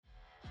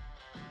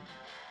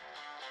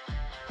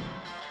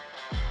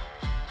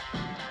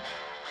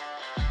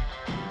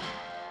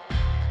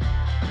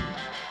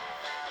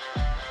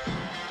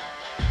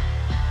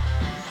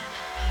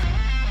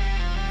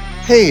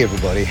Hey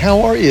everybody, how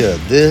are you?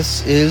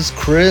 This is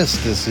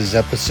Chris. This is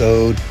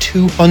episode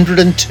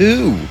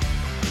 202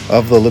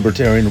 of the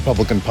Libertarian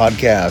Republican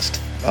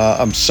podcast.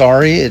 I'm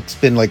sorry, it's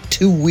been like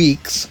 2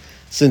 weeks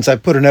since I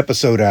put an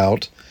episode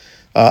out.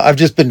 I've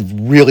just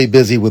been really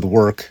busy with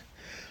work.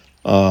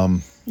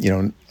 Basically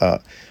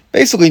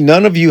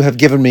none of you have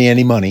given me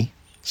any money,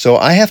 so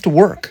I have to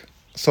work.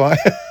 So I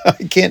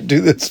can't do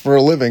this for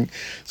a living.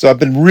 So I've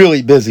been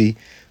really busy.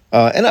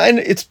 And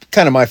it's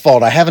kind of my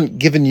fault. I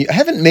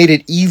haven't made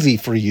it easy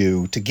for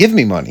you to give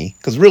me money,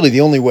 because really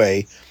the only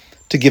way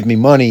to give me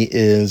money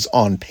is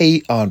on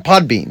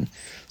Podbean.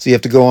 So you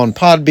have to go on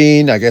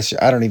Podbean. I guess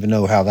I don't even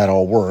know how that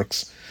all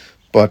works,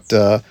 but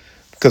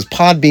because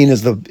Podbean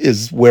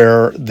is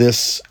where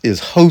this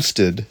is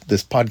hosted.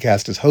 This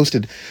podcast is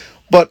hosted,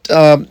 but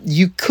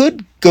you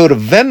could go to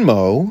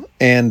Venmo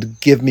and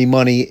give me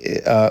money.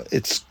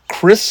 It's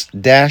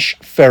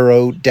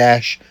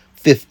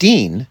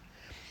Chris-Ferro-15.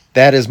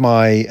 That is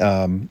my,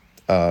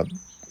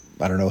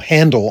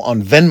 handle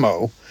on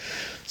Venmo.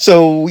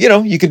 So,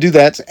 you could do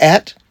that. It's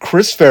at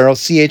Chris Ferro,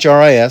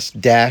 CHRIS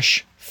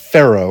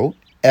Ferro,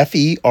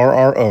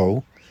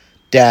 FERRO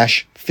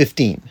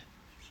 -15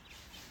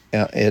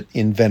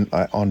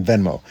 on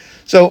Venmo.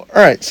 So, all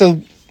right.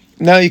 So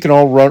now you can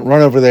all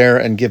run over there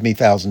and give me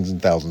thousands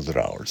and thousands of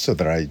dollars so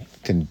that I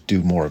can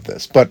do more of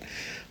this. But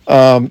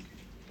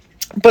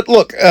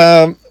look,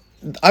 I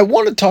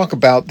want to talk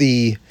about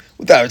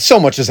so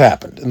much has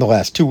happened in the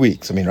last 2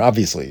 weeks. I mean,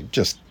 obviously,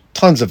 just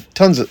tons of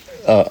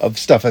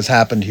stuff has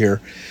happened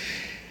here,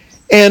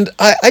 and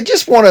I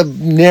just want to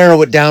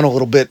narrow it down a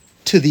little bit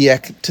to the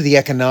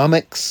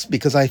economics,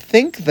 because I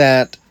think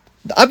that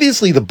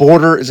obviously the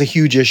border is a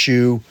huge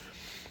issue.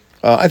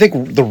 I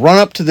think the run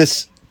up to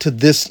this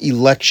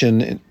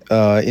election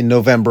in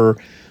November,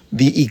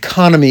 the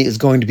economy is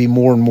going to be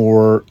more and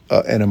more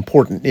an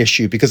important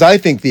issue, because I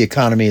think the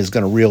economy is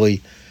going to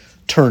really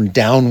turn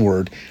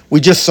downward.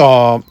 We just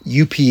saw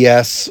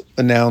UPS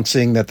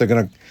announcing that they're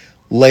going to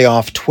lay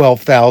off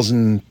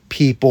 12,000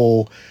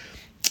 people,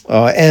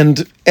 and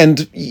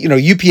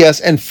UPS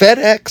and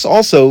FedEx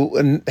also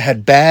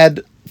had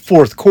bad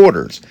fourth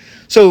quarters.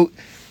 So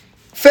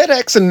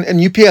FedEx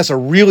and UPS are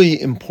really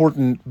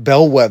important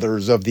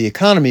bellwethers of the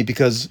economy,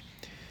 because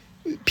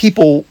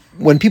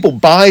when people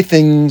buy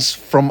things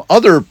from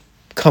other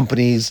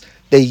companies,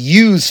 they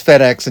use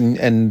FedEx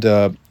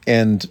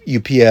and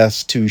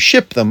UPS to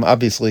ship them,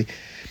 obviously,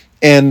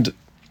 and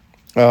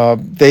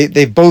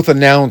they've both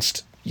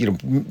announced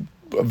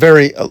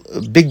very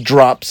big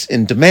drops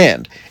in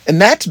demand,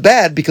 and that's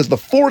bad because the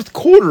fourth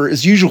quarter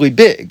is usually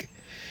big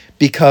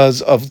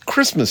because of the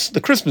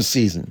Christmas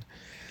season.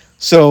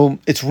 So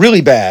it's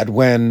really bad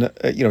when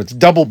it's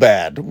double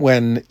bad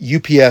when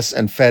UPS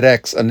and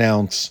FedEx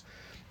announce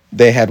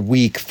they had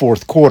weak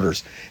fourth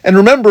quarters. And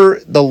remember,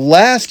 the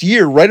last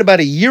year, right about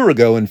a year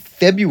ago, in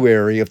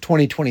February of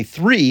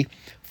 2023,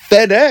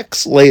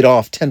 FedEx laid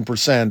off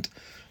 10%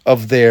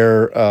 of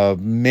their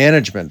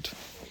management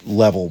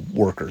level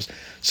workers.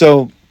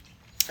 So,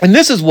 and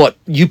this is what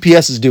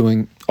UPS is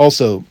doing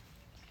also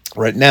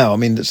right now. I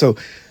mean, so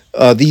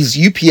these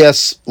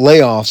UPS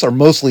layoffs are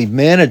mostly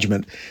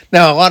management.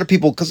 Now, a lot of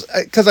people, because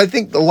I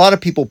think a lot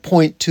of people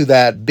point to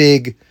that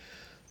big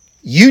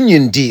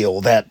union deal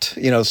that,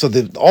 so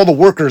that all the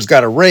workers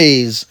got a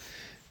raise,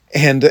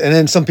 and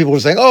then some people are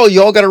saying, oh,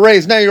 you all got a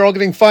raise, now you're all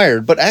getting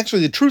fired. But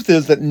actually the truth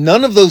is that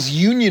none of those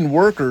union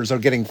workers are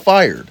getting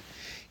fired.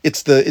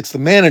 It's the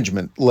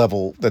management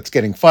level that's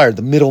getting fired,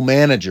 the middle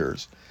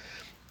managers.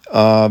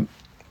 So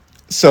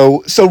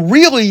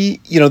really,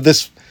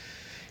 this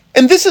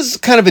is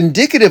kind of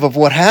indicative of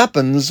what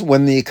happens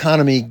when the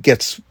economy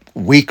gets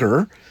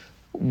weaker.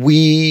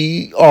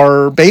 We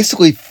are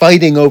basically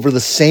fighting over the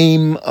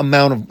same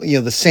amount of,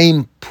 the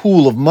same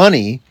pool of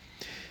money.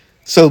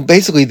 So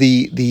basically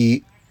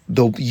the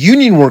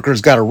union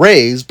workers got a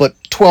raise, but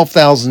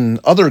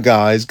 12,000 other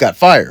guys got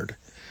fired.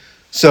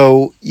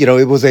 So,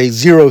 it was a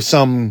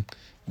zero-sum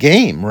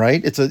game,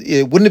 right?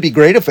 Wouldn't it be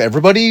great if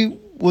everybody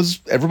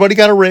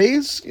got a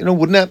raise?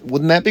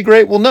 Wouldn't that be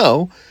great? Well,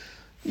 no.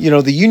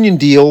 The union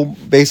deal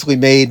basically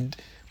made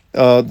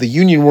the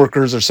union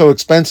workers are so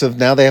expensive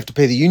now, they have to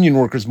pay the union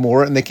workers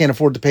more, and they can't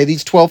afford to pay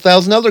these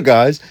 12,000 other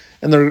guys,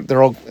 and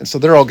they're all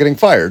getting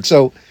fired.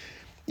 So,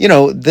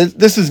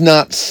 this is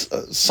not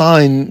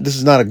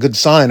a good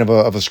sign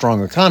of a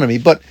strong economy.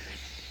 But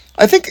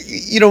I think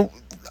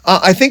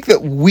I think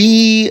that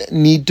we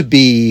need to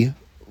be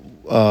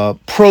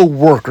pro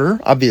worker,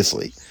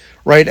 obviously,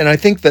 right? And I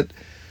think that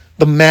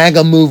the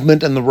MAGA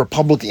movement and the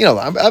Republican,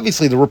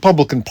 obviously the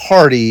Republican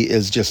Party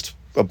is just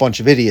a bunch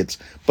of idiots,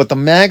 but the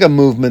MAGA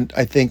movement,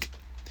 I think,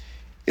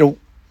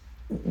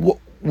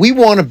 we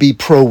want to be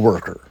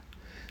pro-worker.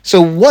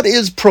 So what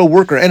is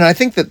pro-worker? And I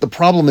think that the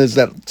problem is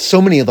that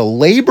so many of the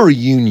labor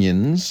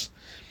unions,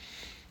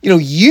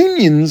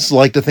 unions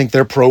like to think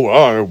they're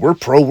we're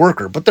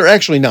pro-worker, but they're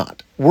actually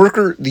not.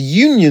 The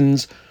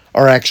unions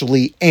are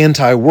actually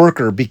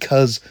anti-worker,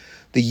 because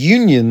the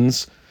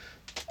unions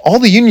all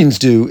the unions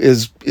do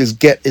is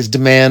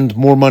demand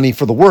more money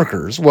for the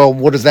workers. Well,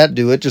 what does that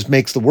do? It just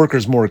makes the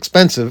workers more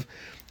expensive.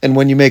 And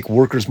when you make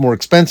workers more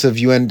expensive,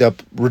 you end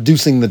up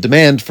reducing the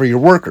demand for your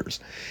workers.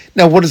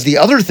 Now, what is the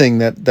other thing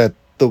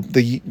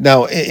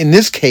now in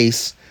this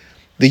case,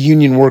 the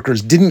union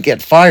workers didn't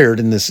get fired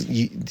in this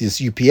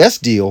UPS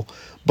deal,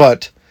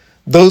 but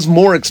those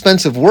more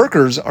expensive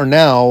workers are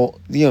now,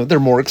 they're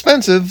more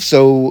expensive,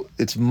 so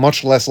it's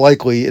much more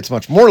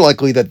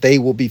likely that they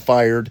will be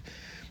fired.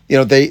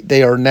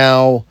 They are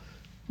now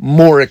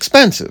more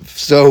expensive.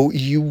 So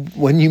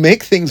when you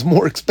make things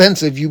more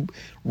expensive, you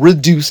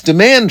reduce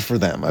demand for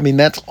them. I mean,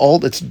 that's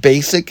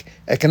basic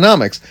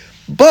economics.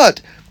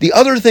 But the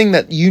other thing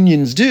that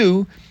unions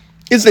do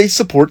is they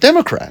support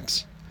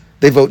Democrats.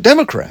 They vote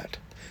Democrat.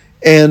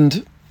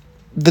 And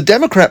the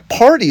Democrat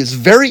Party is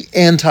very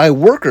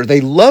anti-worker.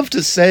 They love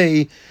to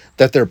say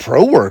that they're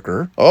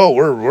pro-worker. Oh,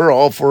 we're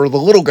all for the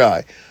little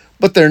guy.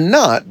 But they're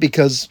not,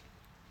 because,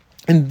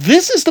 and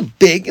this is the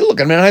big, look,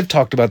 I mean, I've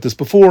talked about this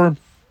before.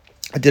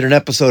 I did an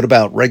episode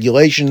about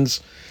regulations.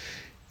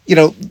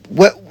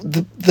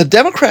 The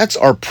Democrats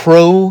are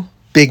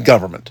pro-big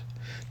government.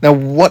 Now,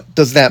 what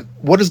does that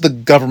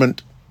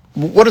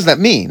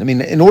mean? I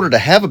mean, in order to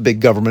have a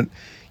big government,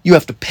 you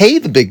have to pay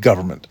the big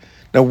government.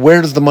 Now,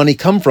 where does the money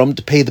come from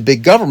to pay the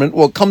big government?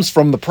 Well, it comes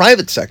from the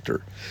private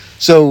sector.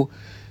 So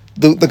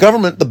the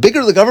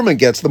bigger the government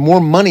gets, the more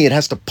money it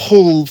has to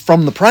pull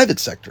from the private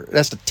sector. It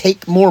has to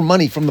take more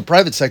money from the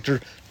private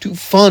sector to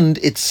fund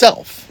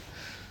itself.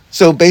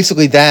 So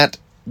basically that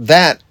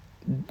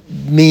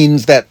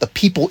means that the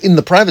people in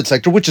the private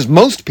sector, which is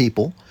most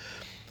people,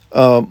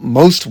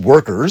 most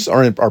workers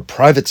are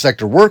private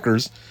sector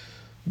workers,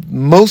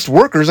 most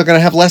workers are going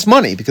to have less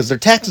money because their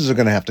taxes are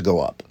going to have to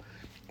go up.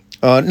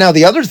 Now,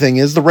 the other thing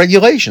is the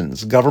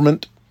regulations.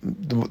 Government,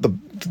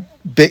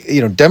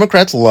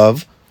 Democrats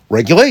love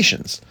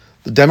regulations.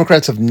 The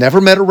Democrats have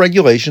never met a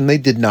regulation they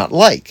did not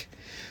like.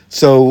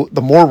 So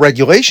the more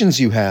regulations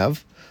you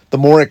have, the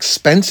more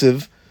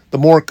expensive, the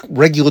more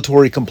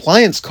regulatory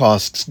compliance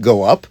costs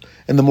go up,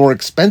 and the more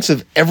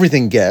expensive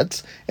everything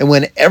gets. And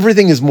when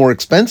everything is more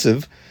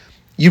expensive,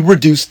 you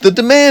reduce the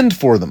demand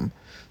for them.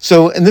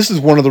 So, and this is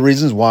one of the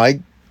reasons why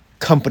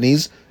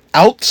companies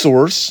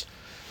outsource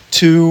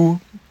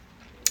to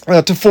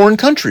foreign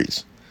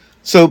countries.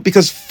 So,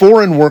 because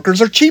foreign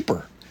workers are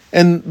cheaper,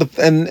 and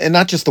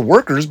not just the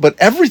workers, but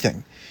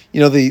everything.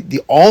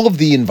 All of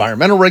the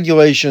environmental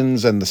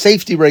regulations and the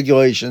safety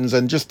regulations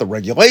and just the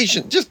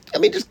regulation, just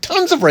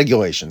tons of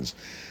regulations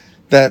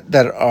that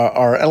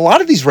are a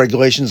lot of these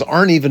regulations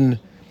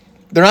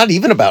they're not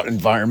even about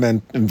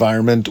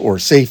environment or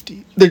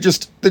safety. They're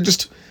just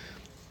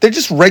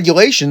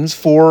regulations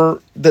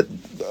for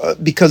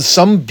that because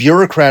some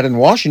bureaucrat in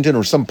Washington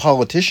or some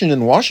politician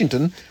in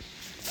Washington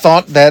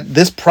thought that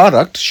this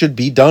product should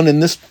be done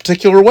in this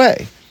particular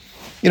way.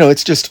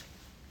 It's just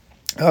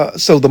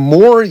so the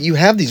more you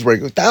have these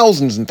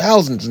thousands and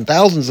thousands and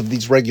thousands of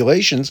these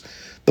regulations,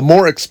 the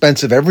more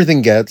expensive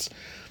everything gets,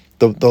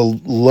 the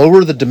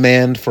lower the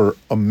demand for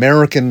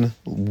American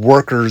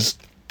workers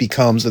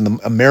becomes and the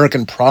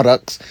American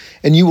products,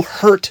 and you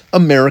hurt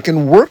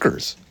American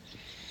workers.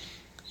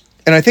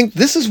 And I think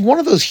this is one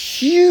of those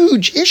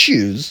huge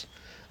issues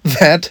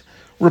that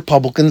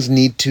Republicans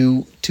need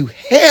to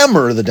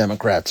hammer the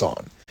Democrats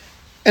on.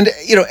 And,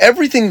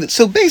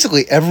 so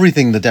basically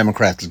everything the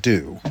Democrats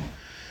do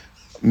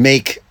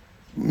make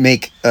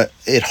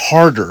it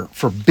harder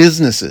for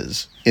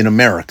businesses in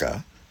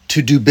America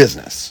to do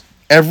business.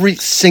 Every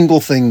single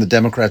thing the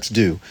Democrats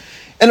do.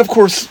 And of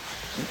course,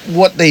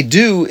 what they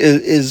do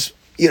is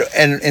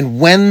and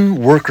when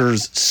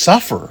workers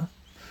suffer,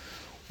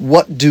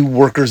 what do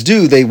workers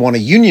do? They want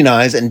to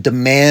unionize and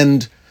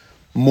demand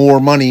more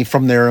money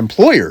from their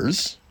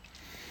employers.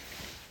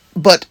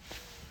 But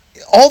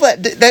all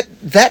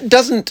that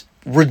doesn't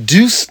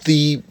reduce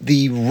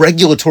the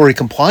regulatory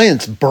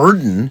compliance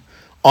burden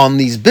on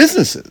these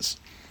businesses.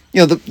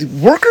 The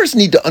workers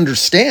need to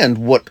understand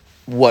what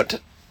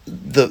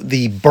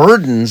the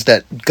burdens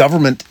that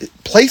government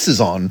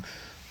places on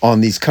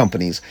these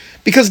companies.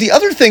 Because the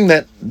other thing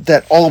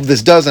that all of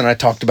this does, and I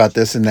talked about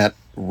this in that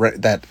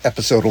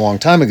episode a long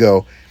time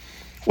ago,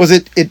 was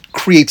it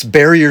creates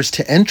barriers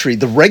to entry.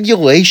 The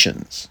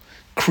regulations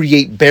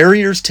create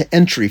barriers to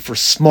entry for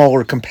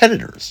smaller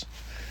competitors.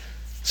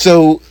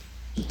 So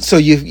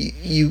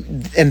you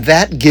and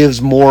that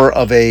gives more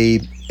of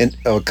a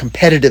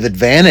competitive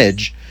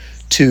advantage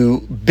to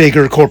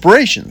bigger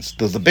corporations.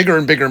 The bigger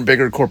and bigger and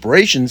bigger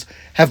corporations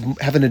have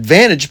an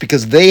advantage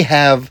because they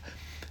have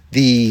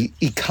the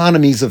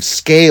economies of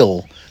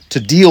scale to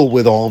deal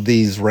with all of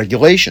these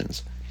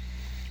regulations.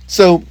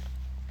 So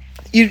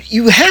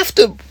you have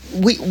to,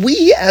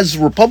 we as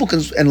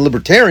Republicans and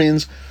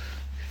Libertarians,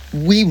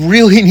 we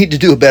really need to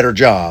do a better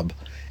job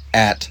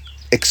at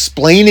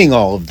explaining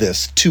all of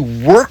this to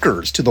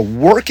workers, to the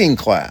working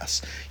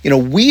class.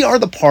 We are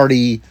the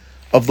party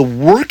of the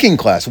working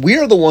class. We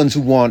are the ones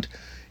who want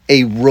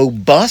a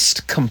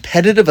robust,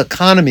 competitive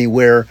economy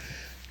where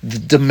the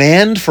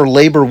demand for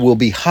labor will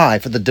be high.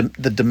 For the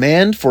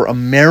demand for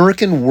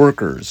American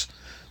workers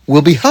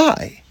will be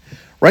high,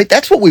 right?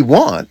 That's what we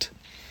want.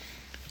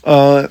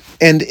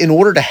 And in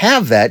order to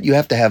have that, you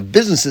have to have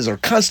businesses are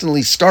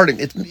constantly starting.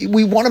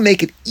 We want to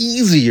make it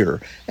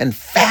easier and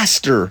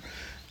faster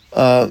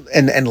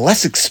and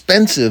less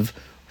expensive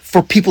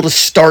for people to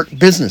start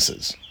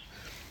businesses.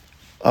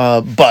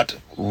 But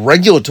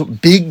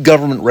big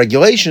government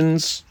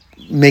regulations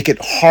make it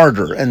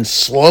harder and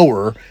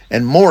slower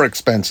and more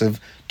expensive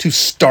to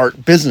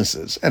start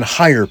businesses and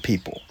hire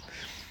people.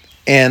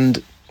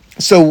 And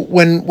so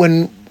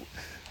when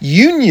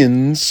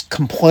unions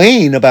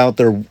complain about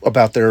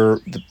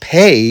the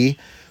pay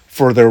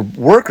for their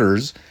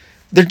workers,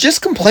 they're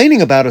just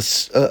complaining about a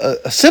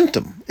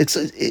symptom.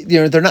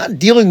 They're not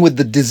dealing with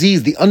the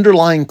disease, the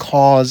underlying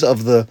cause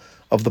of the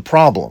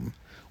problem,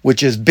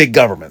 which is big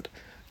government.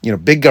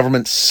 Big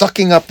government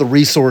sucking up the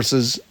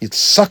resources. It's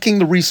sucking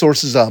the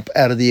resources up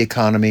out of the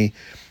economy.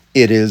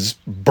 It is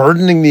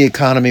burdening the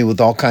economy with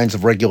all kinds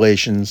of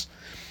regulations.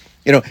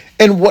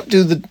 And what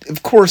do the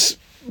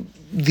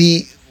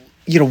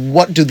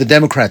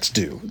Democrats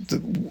do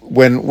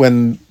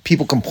when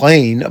people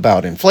complain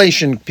about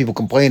inflation, people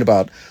complain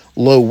about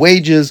low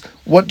wages?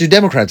 What do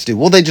Democrats do?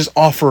 Well, they just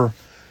offer.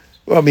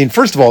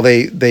 First of all,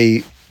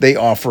 they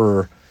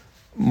offer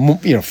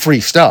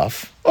free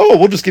stuff. Oh,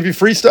 we'll just give you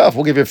free stuff.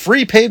 We'll give you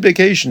free paid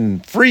vacation,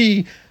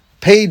 free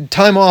paid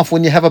time off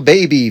when you have a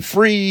baby,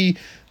 free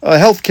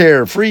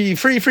healthcare, free.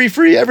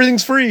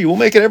 Everything's free. We'll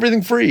make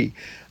everything free.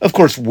 Of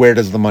course, where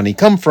does the money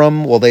come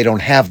from? Well, they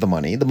don't have the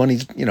money. The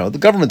money's, the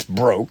government's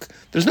broke.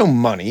 There's no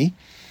money.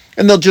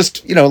 And they'll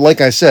just, like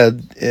I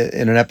said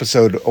in an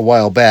episode a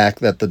while back,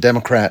 that the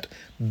Democrat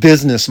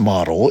business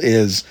model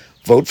is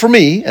vote for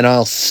me and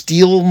I'll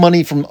steal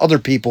money from other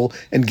people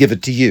and give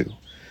it to you.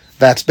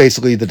 That's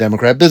basically the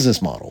Democrat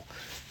business model.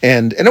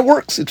 And it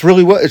works. It's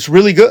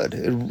really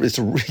good.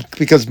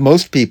 Because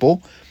most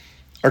people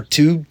are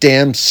too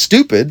damn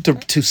stupid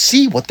to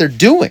see what they're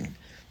doing.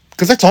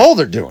 Because that's all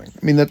they're doing.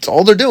 That's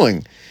all they're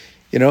doing,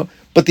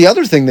 But the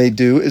other thing they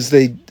do is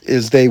they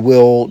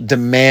will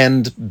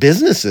demand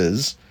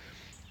businesses.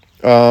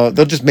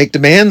 They'll just make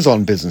demands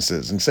on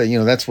businesses and say,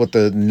 that's what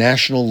the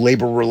National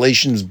Labor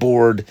Relations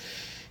Board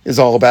is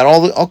all about.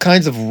 All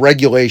kinds of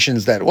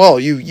regulations that, well,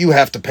 you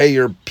have to pay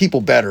your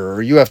people better,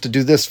 or you have to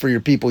do this for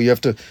your people. You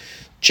have to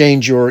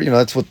change your,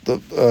 that's what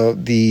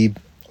the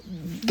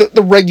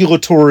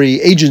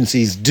regulatory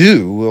agencies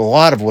do. A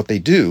lot of what they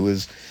do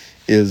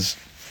is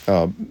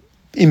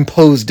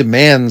impose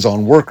demands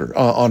on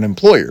on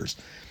employers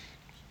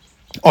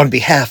on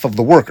behalf of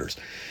the workers.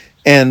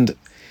 But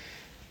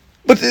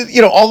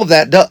all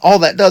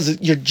that does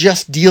is you're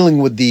just dealing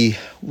with the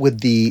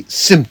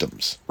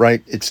symptoms,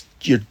 right?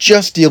 You're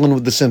just dealing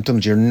with the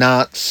symptoms. You're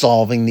not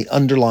solving the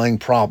underlying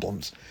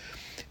problems.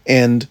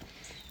 And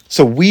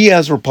so we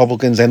as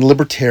Republicans and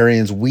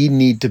Libertarians, we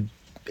need to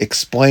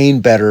explain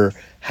better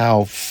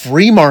how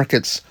free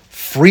markets,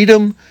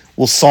 freedom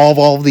will solve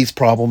all of these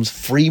problems.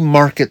 Free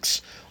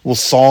markets will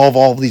solve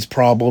all of these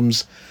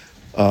problems.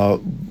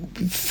 More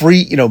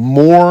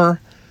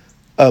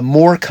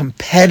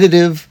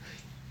competitive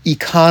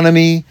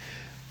economy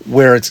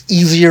where it's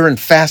easier and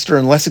faster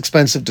and less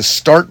expensive to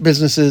start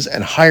businesses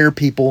and hire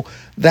people.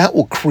 That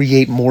will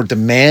create more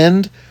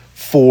demand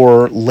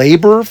for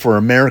labor, for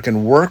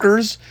American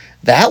workers.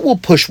 That will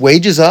push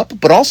wages up,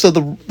 but also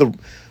the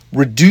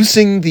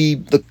reducing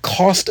the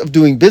cost of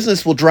doing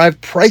business will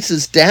drive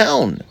prices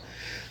down.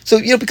 So,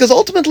 because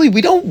ultimately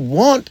we don't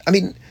want,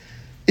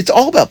 it's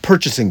all about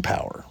purchasing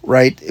power,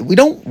 right? We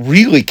don't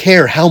really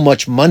care how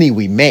much money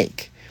we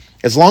make,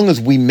 as long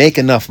as we make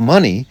enough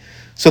money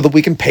so that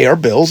we can pay our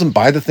bills and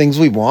buy the things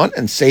we want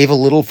and save a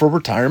little for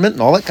retirement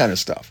and all that kind of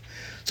stuff.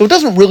 So it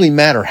doesn't really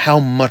matter how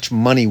much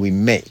money we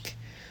make,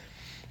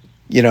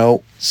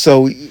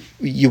 so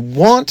you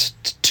want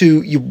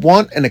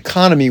an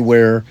economy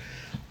where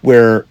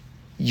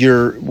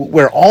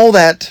all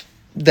that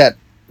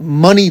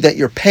money that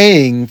you're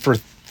paying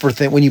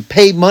when you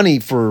pay money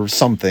for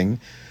something,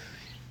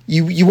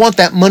 you want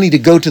that money to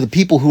go to the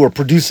people who are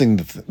producing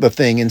the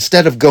thing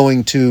instead of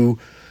going to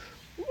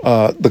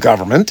the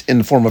government in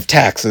the form of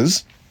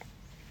taxes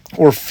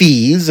or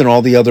fees and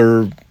all the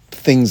other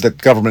things that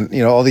government,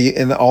 all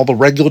the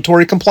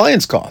regulatory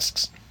compliance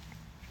costs,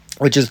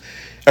 which is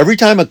every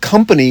time a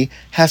company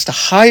has to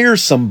hire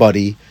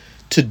somebody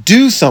to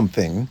do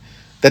something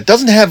that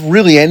doesn't have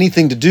really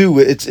anything to do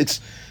with it's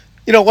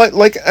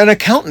like an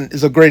accountant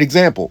is a great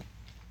example.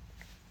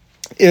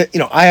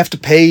 I have to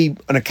pay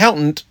an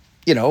accountant,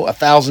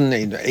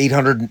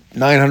 $1,800,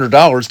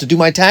 $900 to do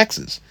my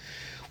taxes.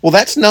 Well,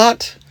 that's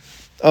not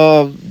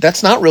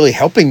really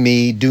helping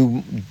me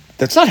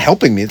that's not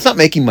helping me. It's not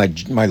making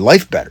my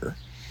life better.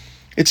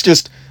 It's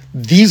just,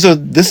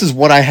 this is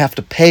what I have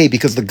to pay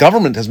because the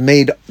government has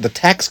made the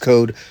tax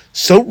code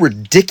so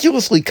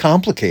ridiculously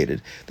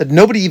complicated that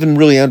nobody even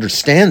really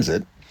understands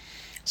it.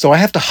 So I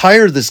have to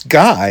hire this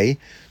guy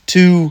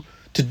to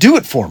do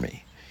it for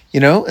me,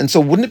 And so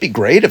wouldn't it be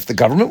great if the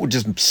government would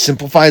just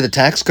simplify the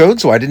tax code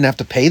so I didn't have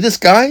to pay this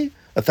guy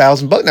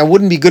 $1,000. Now, it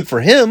wouldn't be good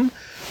for him,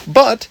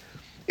 but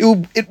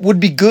it would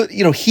be good.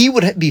 He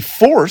would be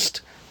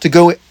forced to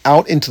go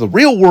out into the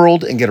real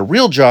world and get a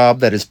real job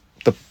that is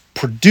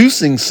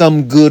producing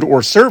some good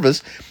or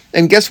service.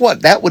 And guess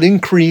what? That would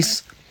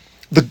increase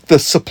the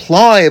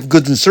supply of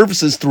goods and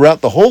services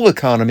throughout the whole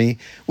economy,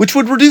 which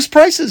would reduce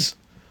prices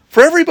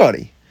for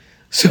everybody.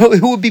 So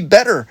it would be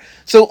better.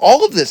 So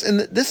all of this, and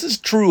this is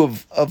true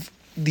of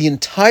the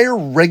entire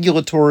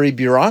regulatory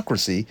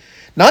bureaucracy,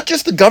 not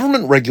just the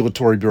government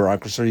regulatory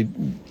bureaucracy,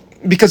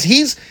 because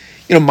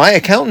my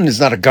accountant is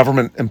not a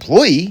government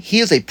employee. He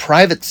is a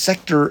private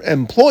sector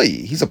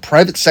employee. He's a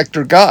private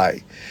sector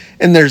guy.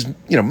 And there's,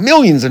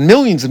 millions and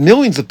millions and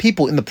millions of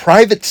people in the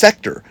private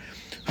sector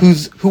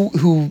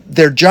who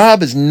their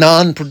job is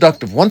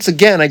non-productive. Once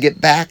again, I get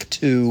back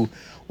to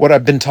what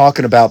I've been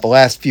talking about the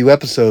last few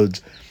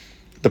episodes,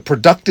 the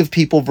productive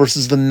people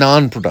versus the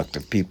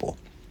non-productive people.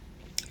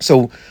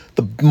 So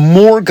the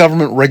more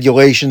government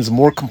regulations, the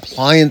more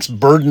compliance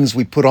burdens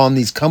we put on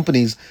these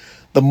companies,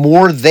 the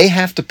more they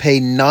have to pay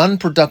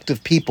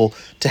non-productive people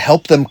to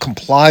help them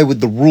comply with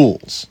the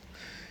rules.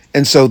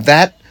 And so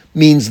that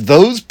means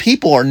those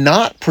people are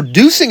not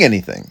producing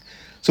anything.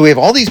 So we have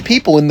all these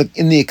people in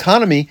the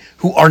economy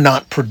who are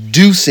not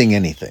producing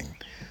anything.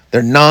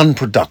 They're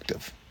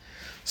non-productive.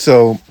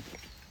 So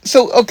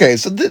okay,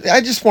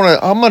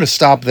 I'm going to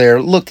stop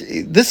there. Look,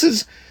 this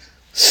is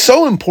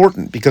so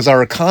important because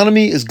our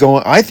economy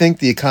I think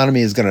the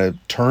economy is going to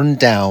turn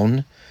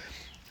down.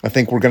 I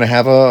think we're going to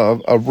have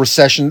a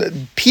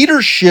recession.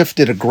 Peter Schiff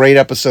did a great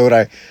episode.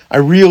 I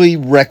really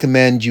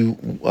recommend you.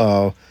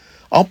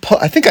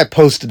 I think I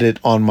posted it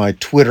on my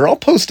Twitter. I'll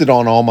post it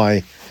on all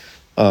my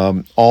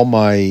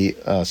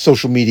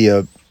social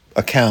media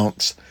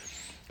accounts.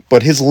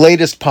 But his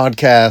latest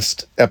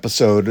podcast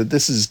episode,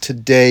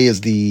 today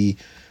is the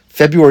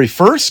February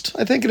 1st,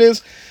 I think it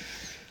is.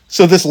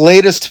 So this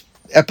latest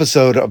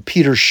episode of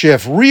Peter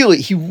Schiff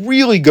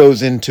really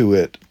goes into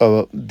it,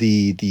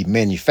 the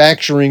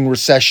manufacturing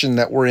recession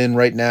that we're in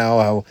right now,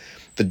 how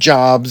the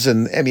jobs,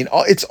 and I mean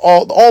it's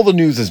all the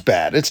news is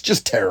bad. It's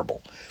just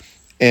terrible.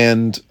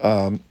 And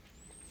I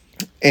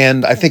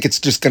think it's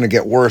just going to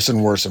get worse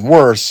and worse and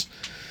worse.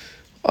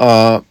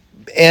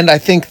 And I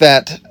think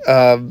that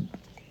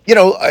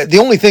the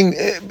only thing,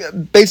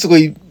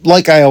 basically,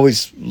 like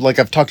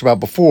I've talked about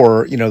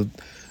before,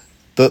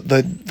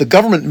 the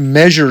government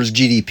measures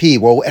GDP.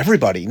 Well,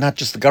 everybody, not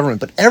just the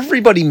government, but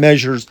everybody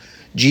measures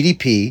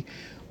GDP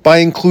by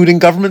including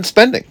government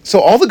spending. So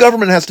all the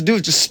government has to do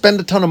is just spend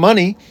a ton of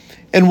money,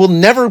 and we'll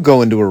never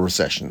go into a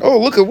recession.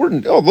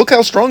 Look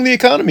how strong the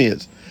economy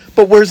is.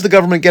 But where's the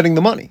government getting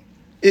the money?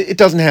 It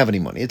doesn't have any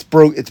money. It's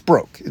broke.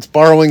 It's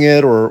borrowing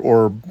it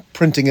or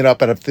printing it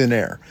up out of thin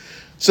air.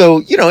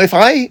 So if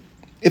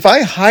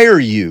I hire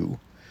you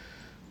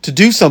to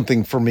do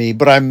something for me,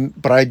 but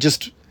I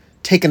just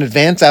take an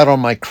advance out on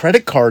my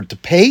credit card to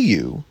pay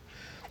you,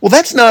 well,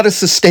 that's not a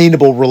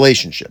sustainable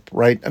relationship,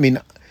 right? I mean,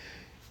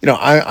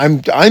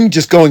 I'm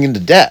just going into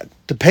debt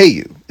to pay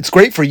you. It's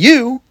great for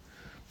you,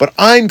 but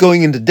I'm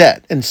going into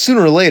debt, and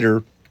sooner or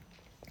later,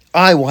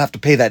 I will have to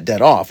pay that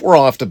debt off, or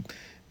I'll have to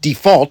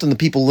default, and the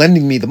people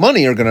lending me the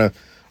money are gonna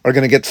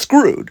get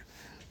screwed.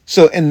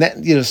 So, and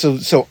that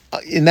so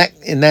in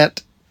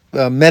that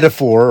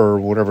metaphor or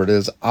whatever it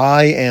is,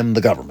 I am the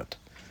government.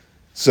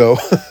 So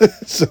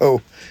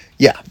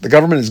yeah, the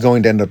government is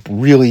going to end up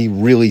really,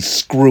 really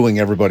screwing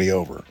everybody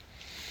over.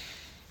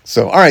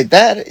 So, all right,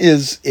 that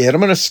is it. I'm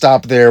going to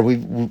stop there. We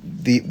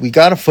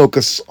got to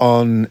focus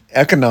on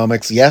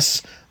economics.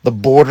 Yes, the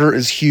border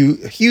is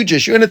a huge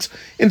issue, and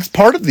it's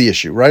part of the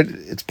issue, right?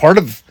 It's part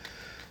of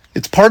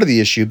the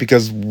issue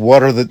because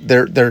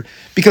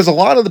because a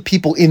lot of the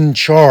people in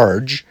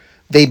charge,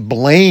 they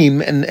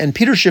blame, and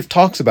Peter Schiff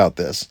talks about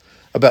this,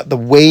 about the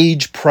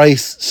wage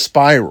price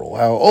spiral.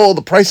 How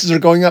the prices are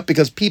going up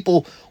because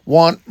people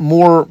want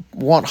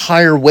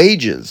higher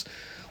wages,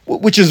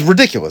 which is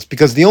ridiculous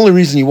because the only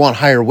reason you want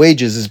higher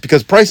wages is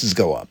because prices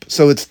go up.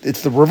 So it's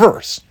the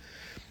reverse.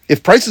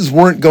 If prices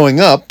weren't going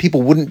up,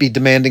 people wouldn't be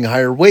demanding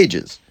higher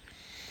wages.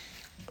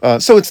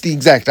 So it's the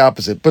exact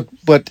opposite. But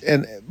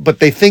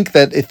they think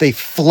that if they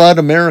flood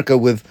America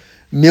with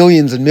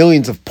millions and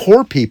millions of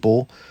poor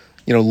people,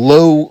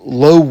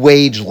 low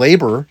wage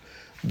labor,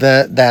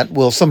 that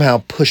will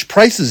somehow push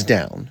prices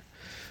down.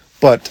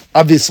 But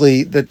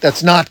obviously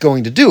that's not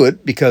going to do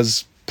it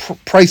because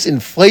price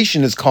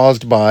inflation is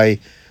caused by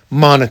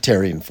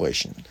monetary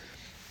inflation,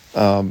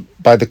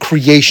 by the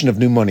creation of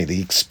new money,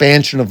 the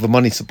expansion of the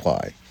money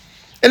supply.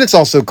 And it's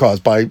also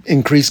caused by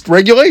increased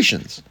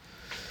regulations.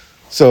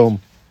 So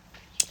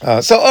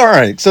all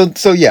right.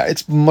 So yeah,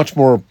 it's much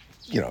more,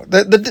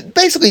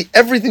 basically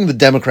everything the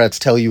Democrats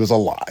tell you is a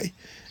lie.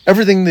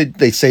 Everything that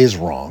they say is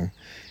wrong.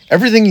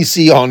 Everything you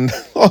see on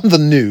the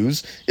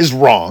news is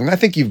wrong. I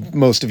think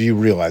most of you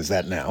realize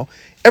that now.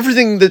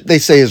 Everything that they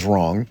say is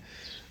wrong.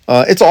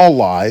 It's all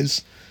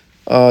lies,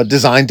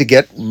 designed to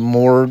get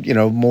more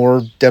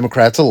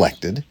Democrats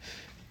elected.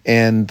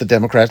 And the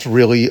Democrats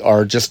really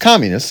are just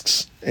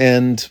communists.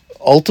 And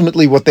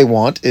ultimately what they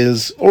want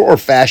is, or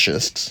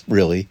fascists,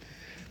 really,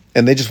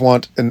 and they just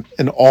want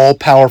an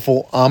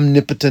all-powerful,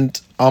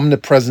 omnipotent,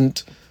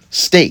 omnipresent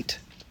state,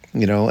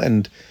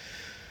 and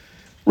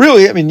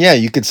really, I mean, yeah,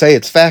 you could say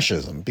it's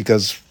fascism,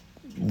 because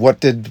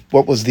what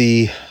was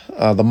the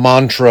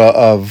mantra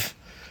of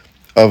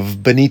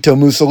Benito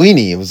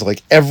Mussolini? It was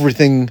like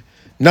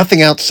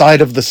nothing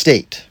outside of the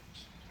state.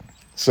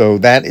 So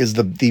that is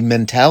the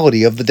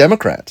mentality of the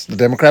Democrats, the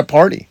Democrat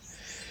Party.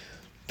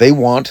 They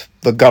want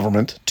the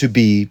government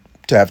to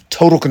have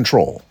total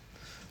control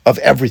of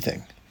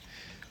everything.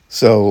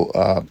 So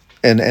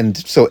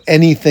so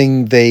any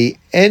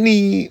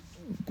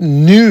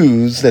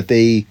news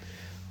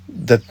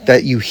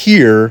that you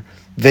hear,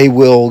 they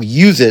will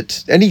use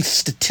it. Any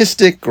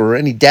statistic or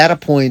any data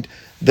point,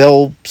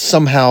 they'll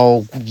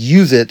somehow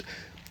use it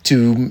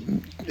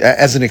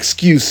as an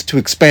excuse to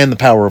expand the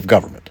power of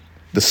government,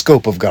 the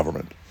scope of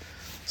government.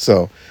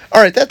 So,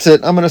 all right, that's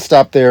it. I'm going to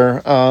stop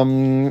there.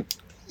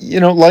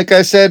 Like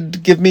I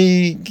said, give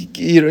me,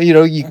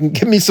 you can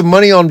give me some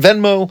money on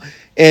Venmo,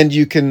 and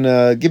you can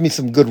give me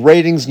some good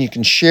ratings, and you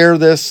can share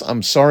this.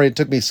 I'm sorry it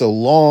took me so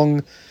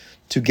long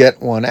to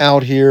get one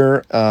out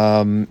here.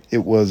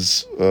 It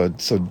was,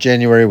 so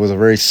January was a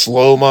very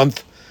slow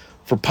month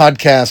for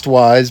podcast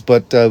wise,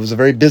 but it was a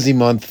very busy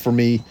month for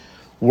me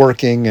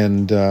working,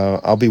 and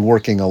I'll be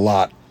working a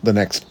lot the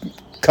next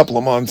couple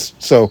of months.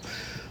 So,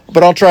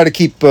 but I'll try to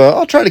keep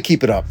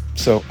it up.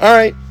 So, all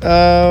right.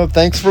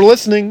 Thanks for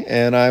listening,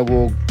 and I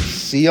will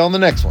see you on the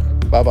next one.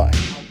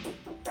 Bye-bye.